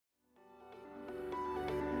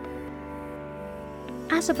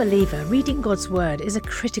As a believer, reading God's Word is a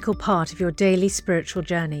critical part of your daily spiritual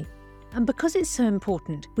journey. And because it's so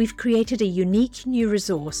important, we've created a unique new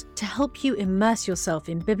resource to help you immerse yourself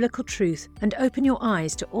in biblical truth and open your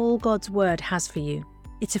eyes to all God's Word has for you.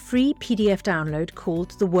 It's a free PDF download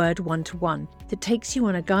called The Word 1-to-1 that takes you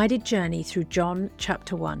on a guided journey through John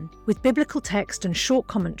chapter 1. With biblical text and short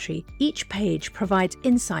commentary, each page provides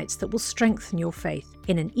insights that will strengthen your faith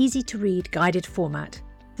in an easy-to-read guided format.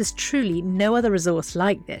 There's truly no other resource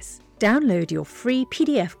like this. Download your free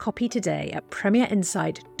PDF copy today at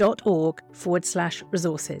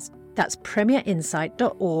premierinsight.org/resources. That's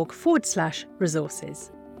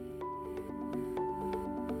premierinsight.org/resources.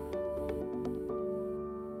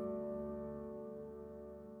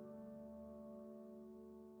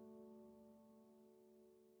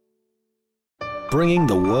 Bringing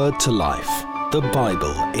the Word to life. The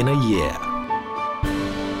Bible in a year.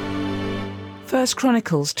 1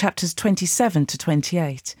 Chronicles chapters 27 to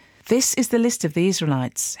 28. This is the list of the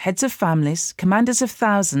Israelites, heads of families, commanders of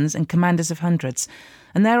thousands and commanders of hundreds,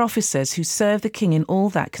 and their officers who served the king in all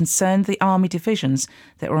that concerned the army divisions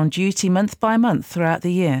that were on duty month by month throughout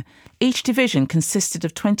the year. Each division consisted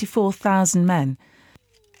of 24,000 men.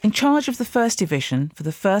 In charge of the first division for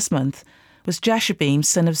the first month was Jashobeam,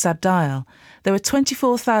 son of Zabdiel. There were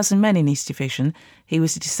 24,000 men in his division. He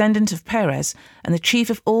was a descendant of Perez and the chief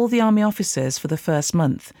of all the army officers for the first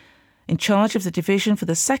month. In charge of the division for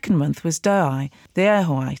the second month was Doi, the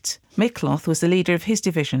Ahoite. Mikloth was the leader of his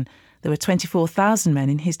division. There were 24,000 men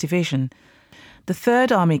in his division. The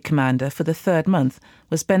third army commander for the third month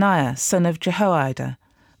was Benaiah, son of Jehoiada,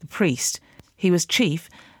 the priest. He was chief,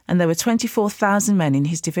 and there were 24,000 men in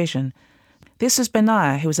his division. This was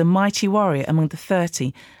Benaiah, who was a mighty warrior among the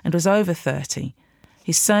 30 and was over 30.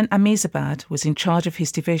 His son Ammizabad was in charge of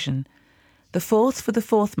his division. The fourth for the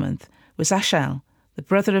fourth month was Ashel, the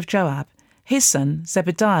brother of Joab. His son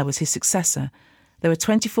Zebediah was his successor. There were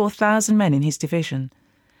 24,000 men in his division.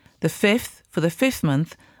 The fifth for the fifth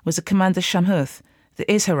month was the commander Shamhuth, the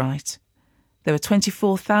Izharite. There were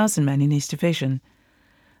 24,000 men in his division.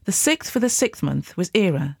 The sixth for the sixth month was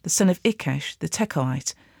Ira, the son of Ikesh, the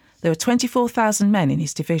Tekoite. There were 24,000 men in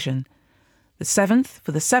his division. The seventh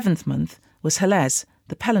for the seventh month was Helez,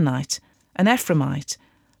 the Pelonite, an Ephraimite.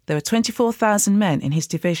 There were 24,000 men in his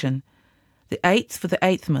division. The eighth for the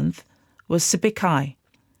eighth month was Sibbecai,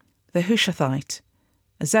 the Hushathite,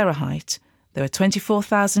 a Zerahite. There were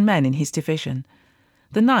 24,000 men in his division.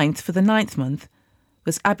 The ninth for the ninth month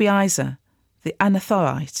was Abiezer, the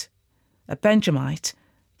Anathorite, a Benjamite.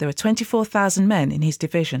 There were 24,000 men in his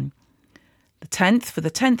division. The 10th for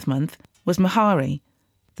the 10th month was Mahari,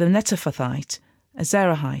 the Netophathite, a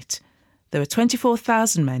Zerahite. There were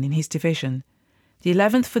 24,000 men in his division. The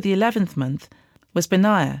 11th for the 11th month was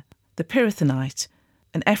Benaiah, the Pirathonite,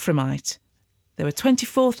 an Ephraimite. There were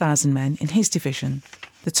 24,000 men in his division.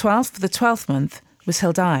 The 12th for the 12th month was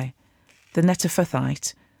Hildai, the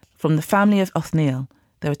Netophathite, from the family of Othniel.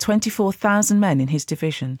 There were 24,000 men in his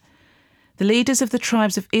division. The leaders of the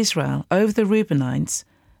tribes of Israel over the Reubenites,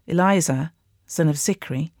 Eliezer, son of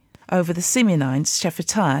Zikri; over the Simeonites,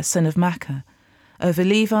 Shephatiah, son of Makkah; over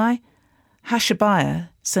Levi, Hashabiah,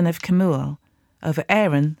 son of Kemuel; over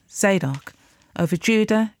Aaron, Zadok; over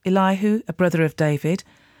Judah, Elihu, a brother of David;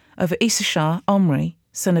 over Issachar, Omri,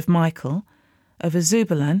 son of Michael; over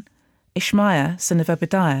Zebulun, Ishmaiah, son of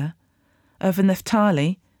Obadiah; over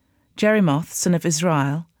Naphtali, Jerimoth, son of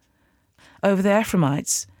Israel; over the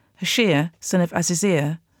Ephraimites, Hoshea, son of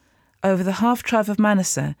Azaziah; over the half-tribe of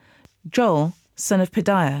Manasseh, Joel, son of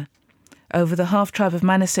Pedaiah; over the half-tribe of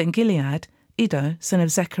Manasseh and Gilead, Iddo, son of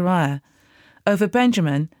Zechariah; over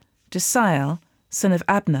Benjamin, Jesiel, son of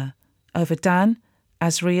Abner; over Dan,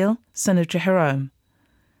 Azriel, son of Jehoram.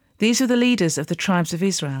 These were the leaders of the tribes of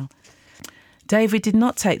Israel. David did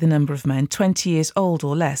not take the number of men 20 years old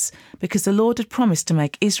or less, because the Lord had promised to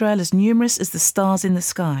make Israel as numerous as the stars in the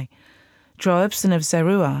sky. Joab, son of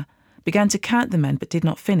Zeruiah, began to count the men but did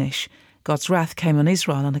not finish. God's wrath came on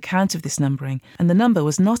Israel on account of this numbering, and the number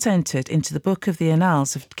was not entered into the book of the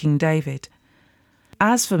annals of King David.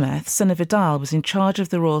 Asvameth, son of Adal, was in charge of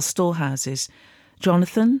the royal storehouses.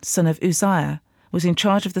 Jonathan, son of Uzziah, was in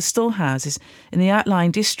charge of the storehouses in the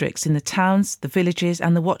outlying districts, in the towns, the villages,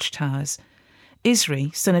 and the watchtowers.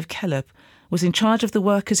 Isri, son of Caleb, was in charge of the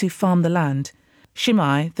workers who farmed the land.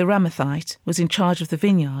 Shimei, the Ramathite, was in charge of the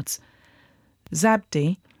vineyards.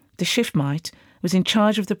 Zabdi, the Shifmite, was in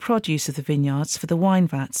charge of the produce of the vineyards for the wine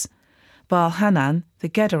vats. Baal-Hanan, the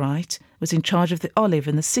Gederite, was in charge of the olive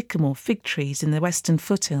and the sycamore fig trees in the western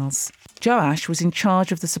foothills. Joash was in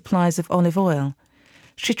charge of the supplies of olive oil.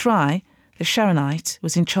 Shitrai, the Sharonite,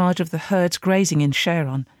 was in charge of the herds grazing in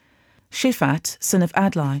Sharon. Shiphat, son of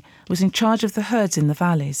Adlai, was in charge of the herds in the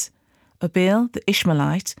valleys. Abiel, the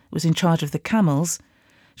Ishmaelite, was in charge of the camels.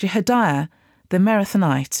 Jehodiah, the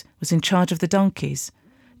Merathonite, was in charge of the donkeys.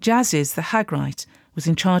 Jaziz, the Hagrite, was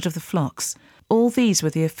in charge of the flocks. All these were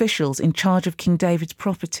the officials in charge of King David's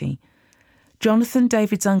property. Jonathan,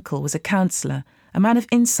 David's uncle, was a counsellor, a man of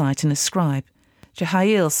insight and a scribe.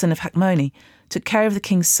 Jehiel, son of Hakmoni, took care of the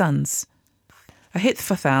king's sons.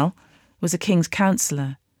 Ahithophel was a king's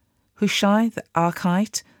counsellor. Hushai, the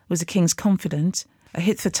Archite, was a king's confidant.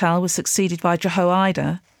 Ahithophel was succeeded by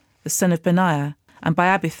Jehoiada, the son of Benaiah, and by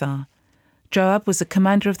Abithar. Joab was the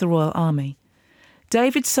commander of the royal army.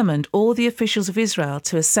 David summoned all the officials of Israel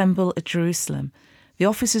to assemble at Jerusalem, the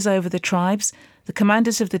officers over the tribes, the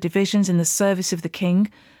commanders of the divisions in the service of the king,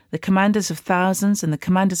 the commanders of thousands and the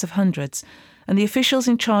commanders of hundreds, and the officials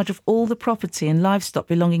in charge of all the property and livestock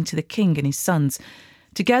belonging to the king and his sons,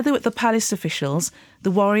 together with the palace officials,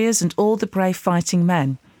 the warriors and all the brave fighting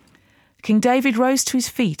men. King David rose to his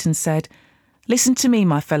feet and said, "Listen to me,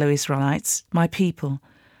 my fellow Israelites, my people.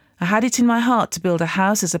 I had it in my heart to build a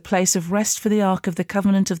house as a place of rest for the ark of the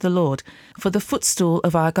covenant of the Lord, for the footstool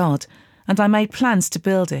of our God, and I made plans to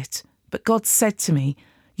build it. But God said to me,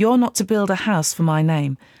 'You're not to build a house for my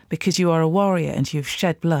name, because you are a warrior and you have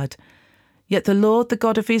shed blood.' Yet the Lord, the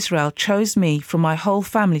God of Israel, chose me from my whole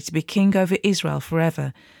family to be king over Israel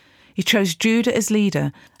forever. He chose Judah as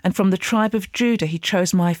leader, and from the tribe of Judah he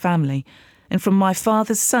chose my family, and from my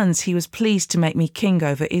father's sons he was pleased to make me king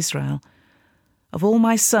over Israel. Of all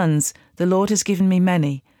my sons, the Lord has given me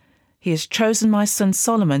many. He has chosen my son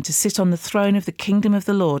Solomon to sit on the throne of the kingdom of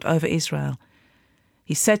the Lord over Israel.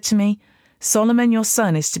 He said to me, 'Solomon your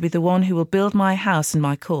son is to be the one who will build my house and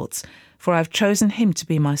my courts, for I have chosen him to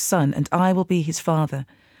be my son, and I will be his father.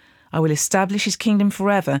 I will establish his kingdom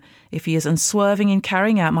forever if he is unswerving in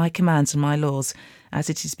carrying out my commands and my laws, as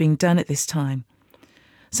it is being done at this time.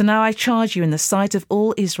 So now I charge you in the sight of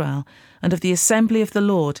all Israel and of the assembly of the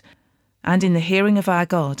Lord, and in the hearing of our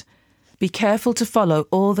God, be careful to follow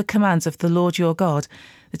all the commands of the Lord your God,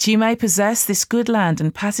 that you may possess this good land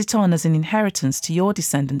and pass it on as an inheritance to your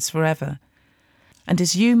descendants forever. And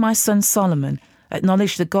as you, my son Solomon,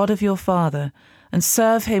 acknowledge the God of your father, and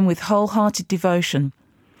serve him with wholehearted devotion,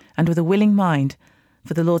 and with a willing mind,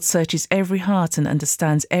 for the Lord searches every heart and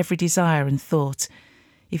understands every desire and thought.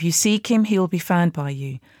 If you seek him, he will be found by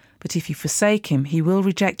you, but if you forsake him, he will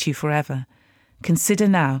reject you forever. Consider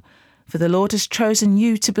now, for the Lord has chosen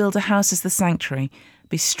you to build a house as the sanctuary.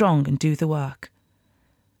 Be strong and do the work."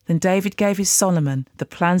 Then David gave his Solomon the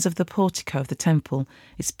plans of the portico of the temple,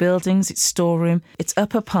 its buildings, its storeroom, its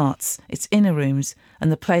upper parts, its inner rooms,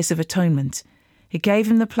 and the place of atonement. He gave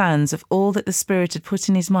him the plans of all that the Spirit had put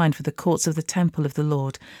in his mind for the courts of the temple of the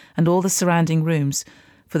Lord, and all the surrounding rooms,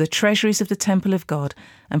 for the treasuries of the temple of God,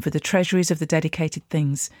 and for the treasuries of the dedicated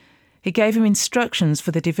things. He gave him instructions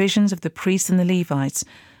for the divisions of the priests and the Levites,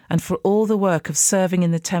 and for all the work of serving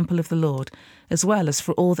in the temple of the Lord, as well as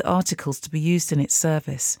for all the articles to be used in its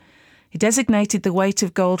service. He designated the weight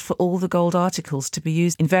of gold for all the gold articles to be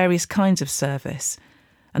used in various kinds of service,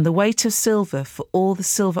 and the weight of silver for all the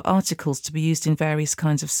silver articles to be used in various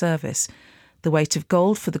kinds of service, the weight of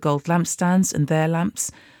gold for the gold lampstands and their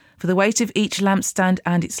lamps, for the weight of each lampstand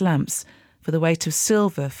and its lamps, for the weight of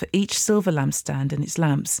silver for each silver lampstand and its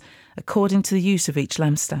lamps, according to the use of each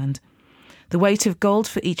lampstand, the weight of gold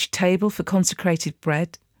for each table for consecrated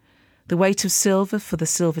bread, the weight of silver for the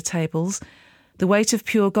silver tables, the weight of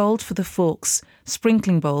pure gold for the forks,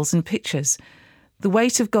 sprinkling bowls and pitchers, the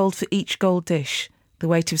weight of gold for each gold dish, the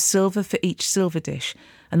weight of silver for each silver dish,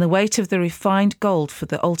 and the weight of the refined gold for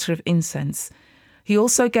the altar of incense. He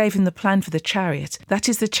also gave him the plan for the chariot, that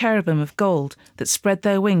is the cherubim of gold that spread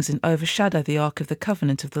their wings and overshadow the ark of the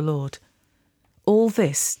covenant of the Lord. All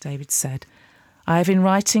this, David said, I have in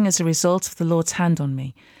writing as a result of the Lord's hand on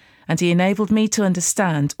me, and he enabled me to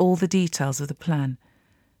understand all the details of the plan.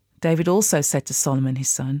 David also said to Solomon his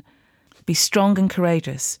son, "Be strong and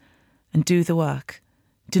courageous, and do the work.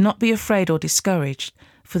 Do not be afraid or discouraged,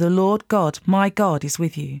 for the Lord God, my God, is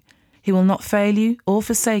with you. He will not fail you or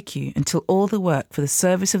forsake you until all the work for the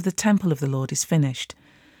service of the temple of the Lord is finished.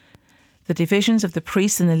 The divisions of the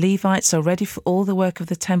priests and the Levites are ready for all the work of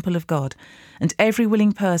the temple of God, and every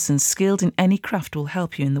willing person skilled in any craft will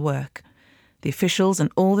help you in the work. The officials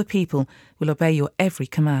and all the people will obey your every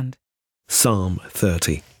command." Psalm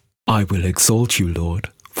 30. I will exalt you, Lord,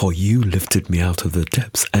 for you lifted me out of the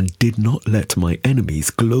depths and did not let my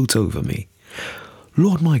enemies gloat over me.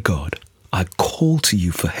 Lord my God, I called to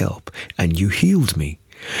you for help, and you healed me.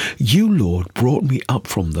 You, Lord, brought me up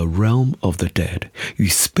from the realm of the dead. You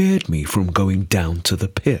spared me from going down to the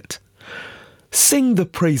pit. Sing the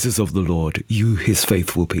praises of the Lord, you his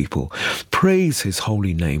faithful people. Praise his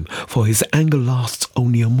holy name, for his anger lasts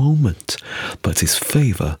only a moment, but his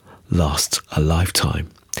favor lasts a lifetime.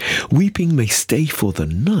 Weeping may stay for the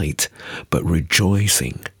night, but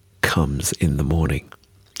rejoicing comes in the morning.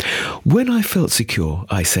 When I felt secure,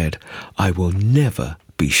 I said, I will never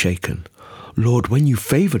be shaken. Lord, when you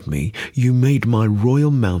favored me, you made my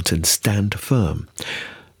royal mountain stand firm.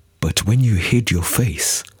 But when you hid your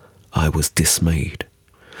face, I was dismayed.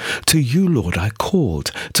 To you, Lord, I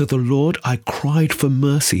called. To the Lord I cried for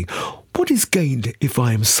mercy. What is gained if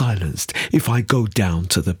I am silenced, if I go down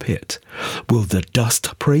to the pit? Will the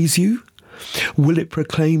dust praise you? Will it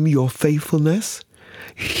proclaim your faithfulness?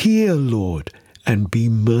 Hear, Lord, and be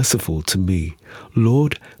merciful to me.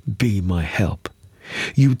 Lord, be my help.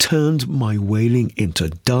 You turned my wailing into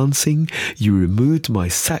dancing. You removed my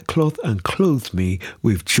sackcloth and clothed me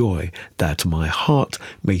with joy, that my heart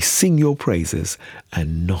may sing your praises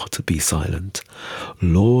and not be silent.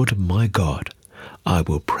 Lord my God, I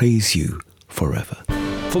will praise you forever.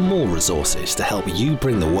 For more resources to help you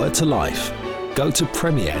bring the word to life, go to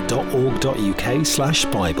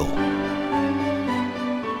premier.org.uk/Bible.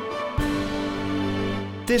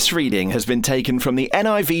 This reading has been taken from the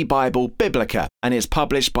NIV Bible Biblica and is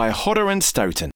published by Hodder and Stoughton.